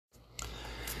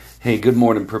Hey, good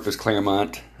morning, Purpose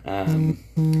Claremont.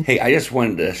 Hey, I just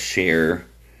wanted to share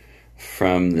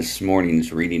from this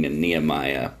morning's reading in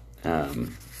Nehemiah. And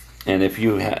if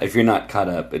you're not caught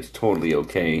up, it's totally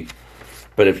okay.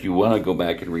 But if you want to go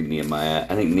back and read Nehemiah,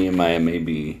 I think Nehemiah may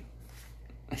be,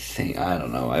 I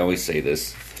don't know, I always say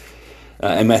this.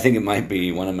 And I think it might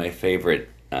be one of my favorite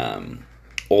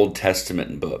Old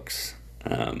Testament books.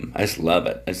 I just love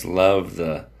it.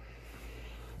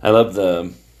 I love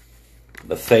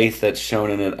the faith that's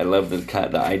shown in it. I love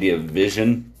the idea of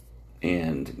vision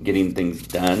and getting things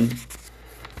done.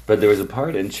 But there was a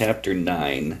part in chapter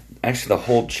 9, actually the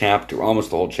whole chapter, almost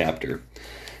the whole chapter,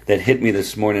 that hit me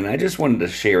this morning. I just wanted to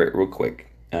share it real quick.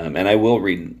 And I'm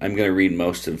going to read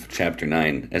most of chapter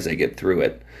 9 as I get through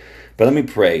it. But let me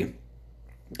pray,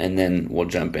 and then we'll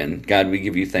jump in. God, we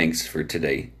give you thanks for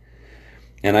today.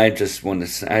 And I just want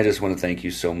to thank you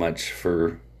so much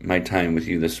for my time with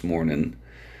you this morning.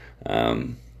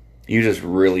 You just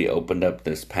really opened up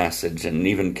this passage and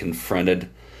even confronted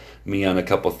me on a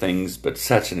couple things, but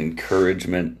such an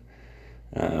encouragement.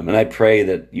 And I pray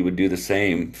that you would do the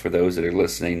same for those that are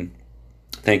listening.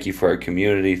 Thank you for our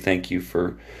community. Thank you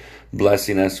for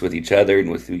blessing us with each other and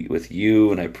with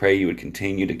you. And I pray you would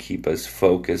continue to keep us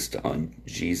focused on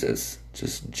Jesus,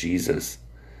 just Jesus.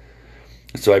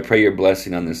 So I pray your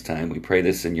blessing on this time. We pray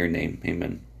this in your name.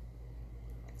 Amen.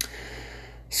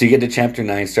 So you get to chapter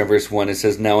 9, start verse 1. It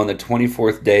says, "Now on the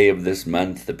 24th day of this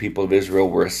month, the people of Israel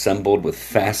were assembled with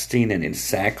fasting and in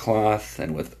sackcloth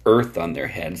and with earth on their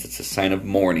heads." It's a sign of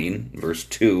mourning. Verse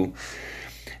 2.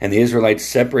 "And the Israelites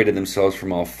separated themselves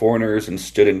from all foreigners and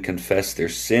stood and confessed their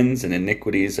sins and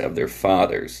iniquities of their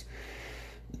fathers."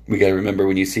 We got to remember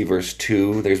when you see verse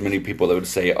 2, there's many people that would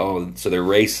say, oh, so they're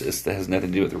racist. That has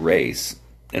nothing to do with race.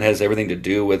 It has everything to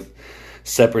do with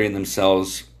separating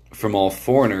themselves from all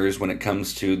foreigners when it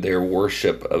comes to their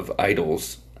worship of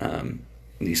idols,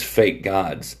 these fake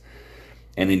gods,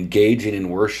 and engaging in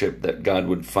worship that God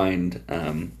would find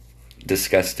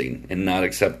disgusting and not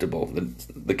acceptable,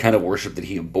 the kind of worship that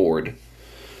he abhorred.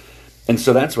 And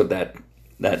so that's what that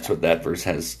verse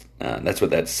has, that's what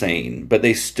that's saying. "But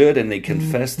they stood and they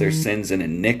confessed their sins and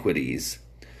iniquities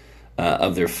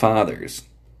of their fathers."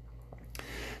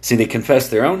 See, they confessed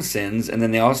their own sins, and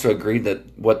then they also agreed that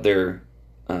what their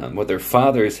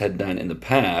fathers had done in the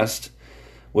past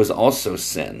was also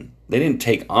sin. They didn't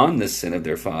take on the sin of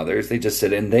their fathers. They just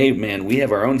said, we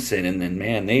have our own sin, and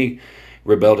then, they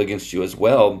rebelled against you as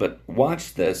well. But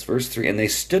watch this, verse 3, "And they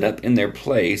stood up in their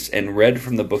place and read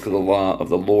from the book of the law of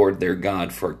the Lord their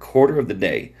God for a quarter of the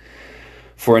day.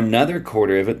 For another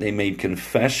quarter of it they made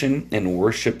confession and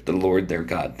worshiped the Lord their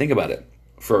God." Think about it.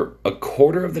 For a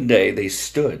quarter of the day they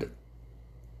stood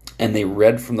and they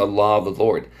read from the law of the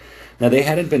Lord. Now, they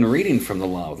hadn't been reading from the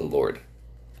law of the Lord.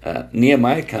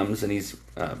 Nehemiah comes and he's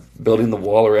building the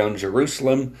wall around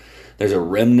Jerusalem. There's a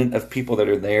remnant of people that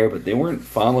are there, but they weren't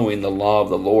following the law of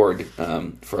the Lord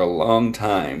for a long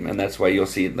time. And that's why you'll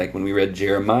see, like when we read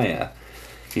Jeremiah,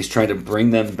 he's trying to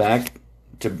bring them back,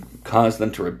 to cause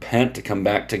them to repent, to come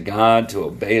back to God, to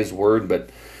obey his word. But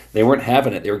they weren't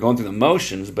having it. They were going through the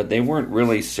motions, but they weren't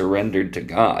really surrendered to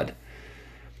God.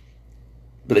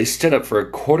 But they stood up for a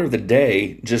quarter of the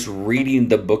day just reading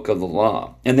the book of the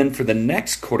law. And then for the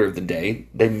next quarter of the day,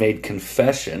 they made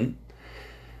confession.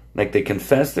 Like they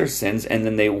confessed their sins, and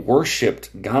then they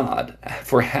worshiped God.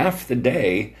 For half the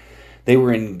day, they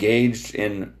were engaged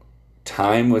in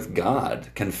time with God,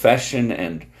 confession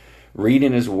and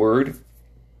reading his word.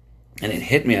 And it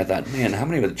hit me. I thought, man, how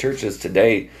many of the churches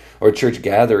today, or church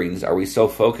gatherings, are we so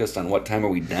focused on what time are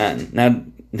we done?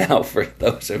 Now for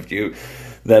those of you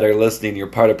that are listening, you're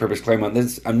part of Purpose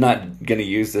Claremont. I'm not going to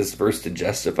use this verse to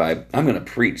justify. I'm going to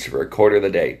preach for a quarter of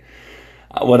the day.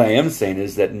 What I am saying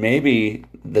is that maybe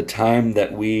the time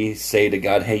that we say to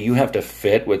God, hey, you have to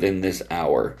fit within this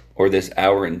hour, or this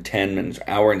hour and 10 minutes, or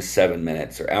hour and 7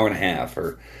 minutes, or hour and a half,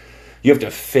 or you have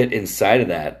to fit inside of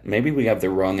that. Maybe we have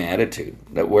the wrong attitude,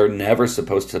 that we're never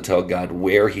supposed to tell God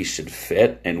where he should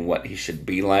fit and what he should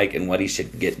be like and what he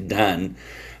should get done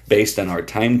based on our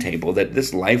timetable. That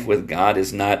this life with God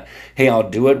is not, hey, I'll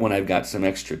do it when I've got some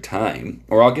extra time,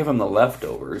 or I'll give him the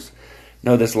leftovers.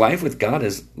 No, this life with God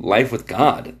is life with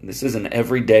God. This is an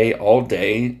everyday, all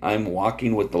day, I'm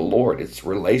walking with the Lord. It's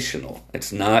relational.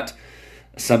 It's not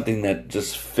something that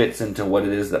just fits into what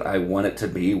it is that I want it to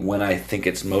be when I think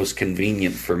it's most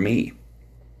convenient for me.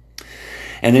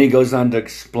 And then he goes on to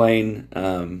explain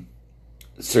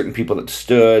certain people that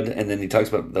stood, and then he talks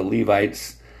about the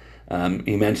Levites.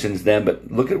 He mentions them,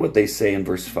 but look at what they say in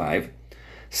verse 5.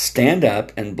 Stand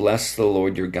up and bless the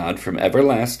Lord your God from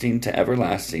everlasting to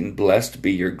everlasting. Blessed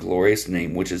be your glorious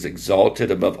name, which is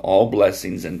exalted above all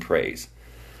blessings and praise.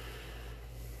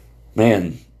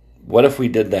 Man, what if we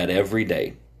did that every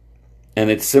day? And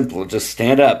it's simple. Just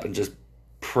stand up and just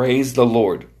praise the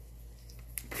Lord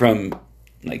from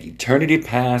like eternity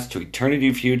past to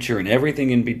eternity future and everything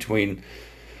in between.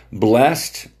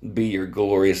 Blessed be your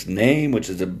glorious name, which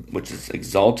is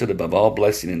exalted above all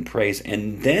blessing and praise.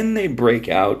 And then they break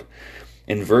out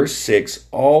in verse 6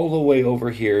 all the way over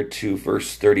here to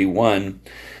verse 31.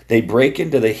 They break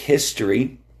into the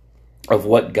history of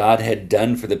what God had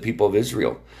done for the people of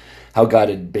Israel, how God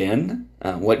had been,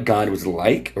 what God was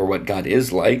like, or what God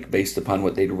is like, based upon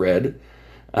what they'd read,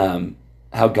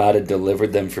 how God had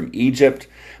delivered them from Egypt,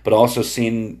 but also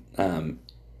seeing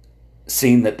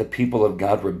that the people of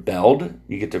God rebelled.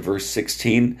 You get to verse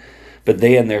 16, but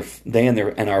they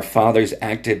and our fathers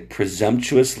acted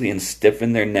presumptuously and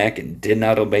stiffened their neck and did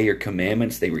not obey your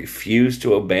commandments. They refused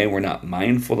to obey and were not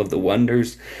mindful of the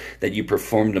wonders that you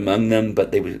performed among them.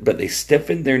 But they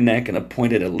stiffened their neck and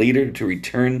appointed a leader to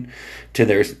return to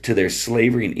their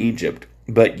slavery in Egypt.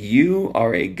 But you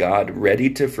are a God ready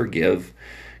to forgive,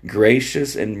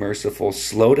 gracious and merciful,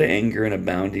 slow to anger and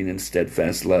abounding in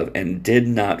steadfast love, and did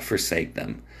not forsake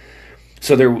them.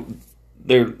 So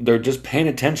they're just paying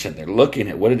attention. They're looking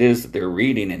at what it is that they're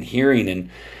reading and hearing, and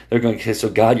they're going, okay, so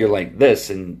God, you're like this.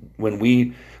 And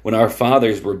when our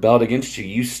fathers rebelled against you,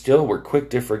 you still were quick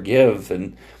to forgive,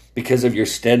 and because of your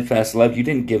steadfast love, you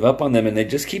didn't give up on them. And they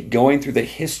just keep going through the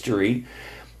history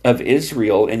of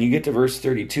Israel, and you get to verse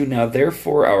 32. Now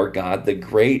therefore our God, the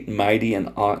great, mighty, and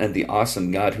the awesome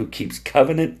God, who keeps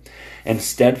covenant and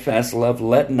steadfast love,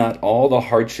 let not all the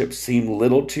hardship seem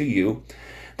little to you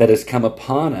that has come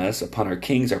upon us, upon our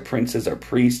kings, our princes, our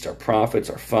priests, our prophets,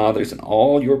 our fathers, and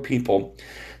all your people,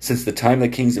 since the time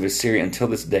of the kings of Assyria until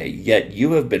this day. Yet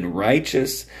you have been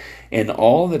righteous in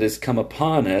all that has come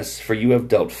upon us, for you have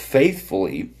dealt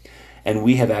faithfully, and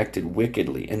we have acted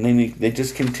wickedly. And then they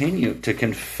just continue to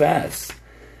confess.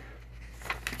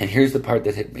 And here's the part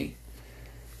that hit me.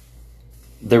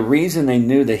 The reason they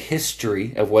knew the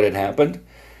history of what had happened,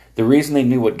 the reason they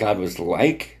knew what God was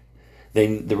like,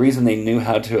 the reason they knew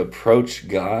how to approach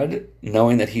God,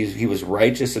 knowing that he was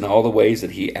righteous in all the ways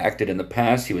that he acted in the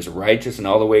past, he was righteous in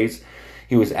all the ways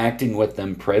he was acting with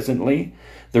them presently.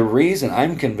 The reason,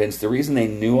 I'm convinced, the reason they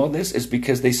knew all this is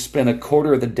because they spent a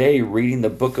quarter of the day reading the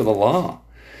book of the law.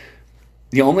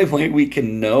 The only way we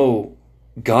can know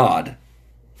God,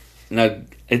 now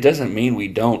it doesn't mean we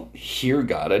don't hear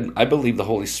God. I believe the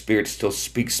Holy Spirit still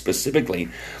speaks specifically,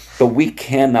 but we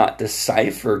cannot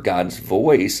decipher God's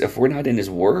voice if we're not in his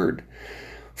word.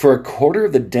 For a quarter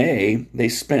of the day, they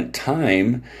spent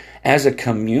time as a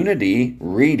community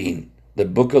reading the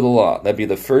book of the law. That'd be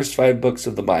the first 5 books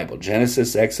of the Bible: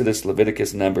 Genesis, Exodus,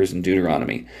 Leviticus, Numbers, and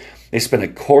Deuteronomy. They spent a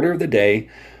quarter of the day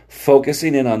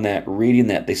focusing in on that, reading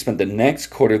that. They spent the next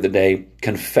quarter of the day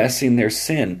confessing their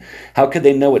sin. How could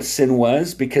they know what sin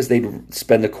was? Because they'd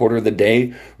spend a quarter of the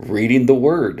day reading the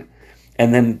word.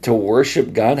 And then to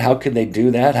worship God, how could they do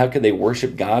that? How could they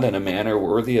worship God in a manner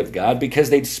worthy of God?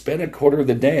 Because they'd spent a quarter of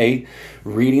the day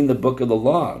reading the book of the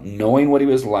law, knowing what he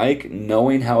was like,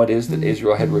 knowing how it is that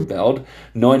Israel had rebelled,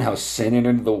 knowing how sin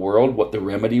entered the world, what the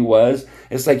remedy was.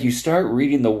 It's like you start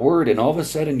reading the word, and all of a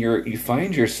sudden you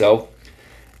find yourself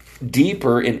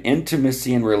deeper in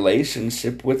intimacy and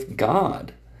relationship with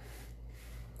God.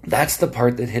 That's the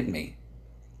part that hit me.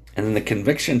 And then the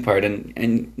conviction part,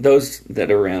 and those that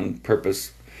are around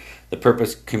the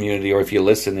Purpose community, or if you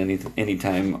listen any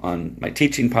time on my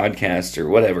teaching podcast or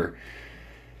whatever,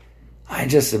 I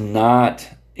just am not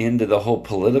into the whole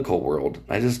political world.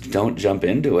 I just don't jump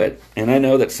into it. And I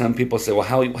know that some people say,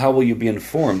 well, how will you be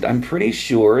informed? I'm pretty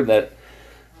sure that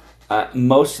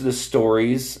most of the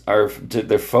stories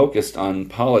they're focused on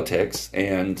politics,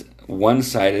 and one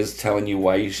side is telling you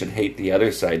why you should hate the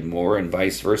other side more, and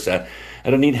vice versa. I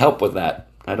don't need help with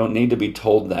that. I don't need to be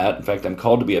told that. In fact, I'm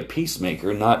called to be a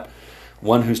peacemaker, not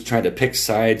one who's trying to pick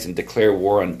sides and declare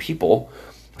war on people.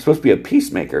 I'm supposed to be a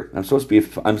peacemaker. I'm supposed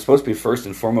to be first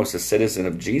and foremost a citizen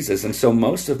of Jesus. And so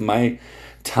most of my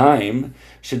time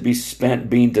should be spent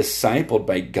being discipled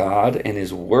by God and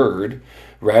his word,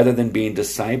 rather than being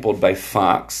discipled by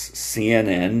Fox,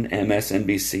 CNN,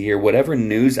 MSNBC, or whatever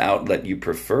news outlet you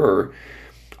prefer.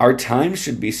 Our time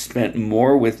should be spent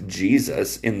more with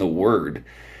Jesus in the Word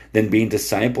than being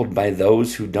discipled by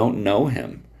those who don't know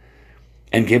him,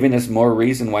 and giving us more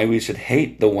reason why we should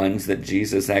hate the ones that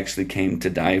Jesus actually came to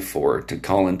die for, to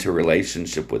call into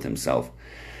relationship with himself.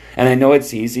 And I know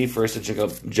it's easy for us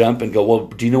to jump and go, well,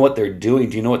 do you know what they're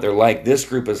doing? Do you know what they're like? This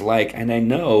group is like, and I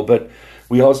know, but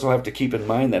We also have to keep in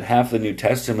mind that half the New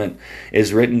Testament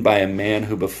is written by a man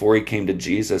who, before he came to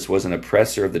Jesus, was an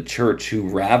oppressor of the church, who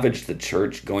ravaged the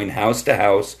church, going house to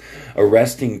house,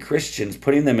 arresting Christians,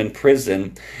 putting them in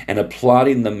prison, and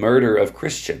applauding the murder of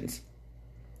Christians.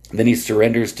 Then he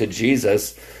surrenders to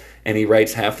Jesus, and he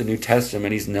writes half the New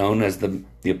Testament. He's known as the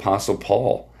Apostle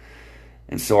Paul.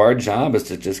 And so our job is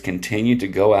to just continue to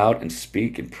go out and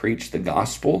speak and preach the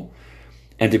gospel,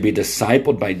 and to be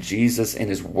discipled by Jesus and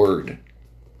his word.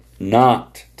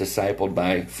 Not discipled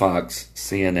by Fox,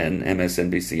 CNN,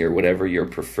 MSNBC, or whatever your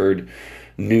preferred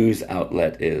news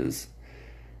outlet is.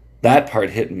 That part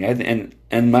hit me.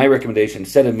 And my recommendation,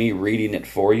 instead of me reading it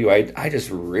for you, I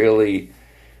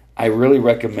really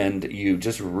recommend you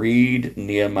just read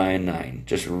Nehemiah 9.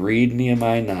 Just read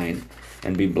Nehemiah 9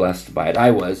 and be blessed by it.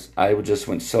 I just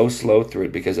went so slow through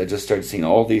it because I just started seeing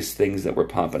all these things that were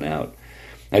popping out.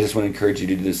 I just want to encourage you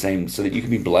to do the same so that you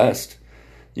can be blessed.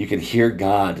 You can hear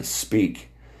God speak.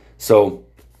 So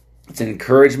it's an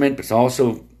encouragement, but it's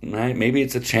also, maybe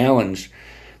it's a challenge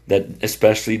that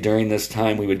especially during this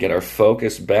time we would get our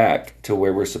focus back to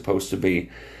where we're supposed to be.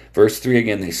 Verse 3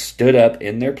 again, they stood up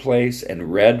in their place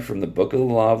and read from the book of the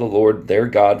law of the Lord their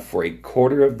God for a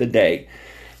quarter of the day.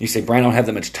 You say, Brian, I don't have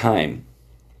that much time.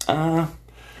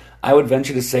 I would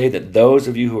venture to say that those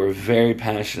of you who are very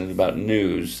passionate about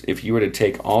news, if you were to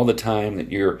take all the time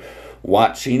that you're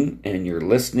watching and you're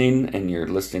listening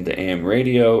to AM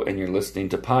radio and you're listening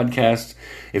to podcasts,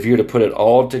 if you were to put it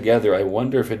all together, I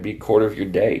wonder if it'd be a quarter of your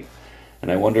day.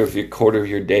 And I wonder if your quarter of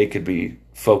your day could be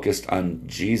focused on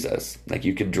Jesus. Like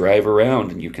you could drive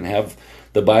around and you can have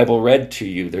the Bible read to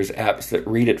you. There's apps that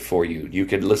read it for you. You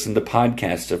could listen to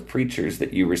podcasts of preachers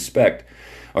that you respect.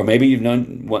 Or maybe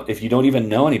if you don't even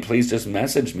know any, please just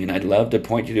message me. And I'd love to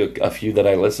point you to a few that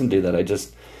I listen to that I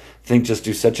just think just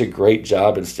do such a great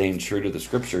job in staying true to the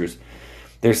scriptures.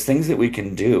 There's things that we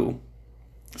can do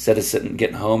instead of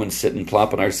getting home and sitting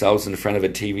plopping ourselves in front of a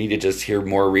TV to just hear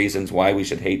more reasons why we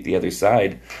should hate the other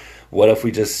side. What if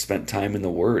we just spent time in the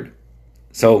Word?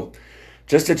 So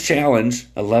just a challenge,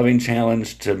 a loving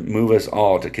challenge to move us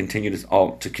all, to continue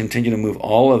to move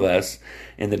all of us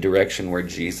in the direction where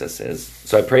Jesus is.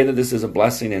 So I pray that this is a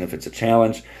blessing, and if it's a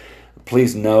challenge,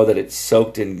 please know that it's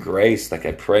soaked in grace. Like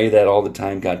I pray that all the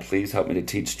time. God, please help me to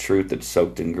teach truth that's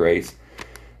soaked in grace.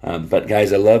 But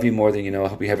guys, I love you more than you know. I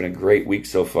hope you're having a great week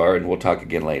so far, and we'll talk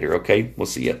again later, okay? We'll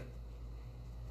see you.